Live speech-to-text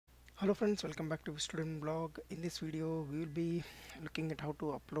Hello friends, welcome back to Student Blog. In this video we will be looking at how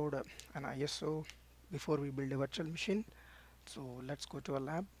to upload an ISO before we build a virtual machine. So let's go to a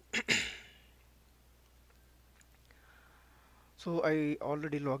lab. So I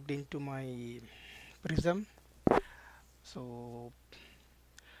already logged into my Prism. So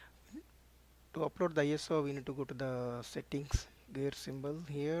to upload the ISO we need to go to the settings gear symbol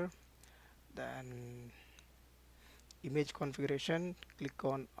here, then image configuration, click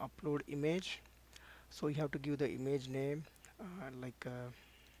on upload image. So you have to give the image name like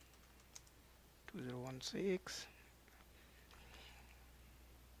 2016.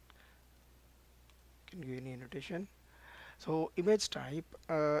 Can give any annotation. So image type,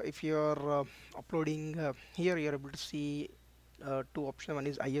 if you are uploading here, you are able to see two options. One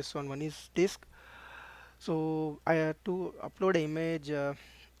is ISO and one is disk. So to upload an image,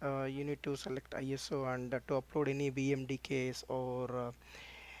 you need to select ISO, and to upload any BMDKs or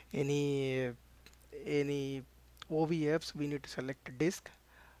any OVFs, we need to select disk.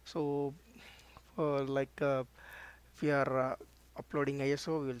 So if we are uploading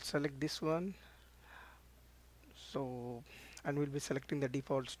ISO, we will select this one. So and we'll be selecting the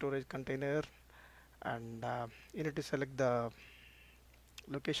default storage container, and you need to select the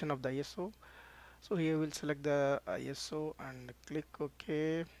location of the ISO. So here we'll select the ISO and click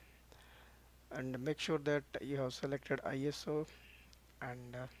OK, and make sure that you have selected ISO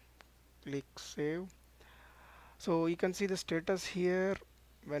and click save. So you can see the status here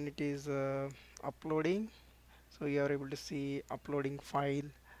when it is uploading. So you are able to see uploading file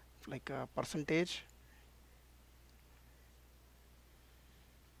like a percentage.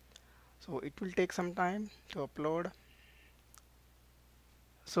 So it will take some time to upload.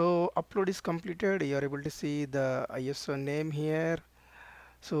 So upload is completed. You are able to see the ISO name here.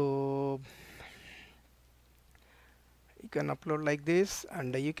 So you can upload like this,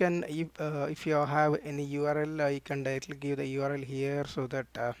 and you can if you have any URL, you can directly give the URL here, so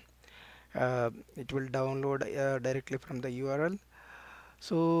that it will download directly from the URL.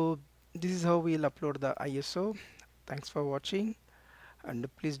 So this is how we'll upload the ISO. Thanks for watching,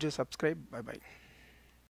 and please do subscribe. Bye bye.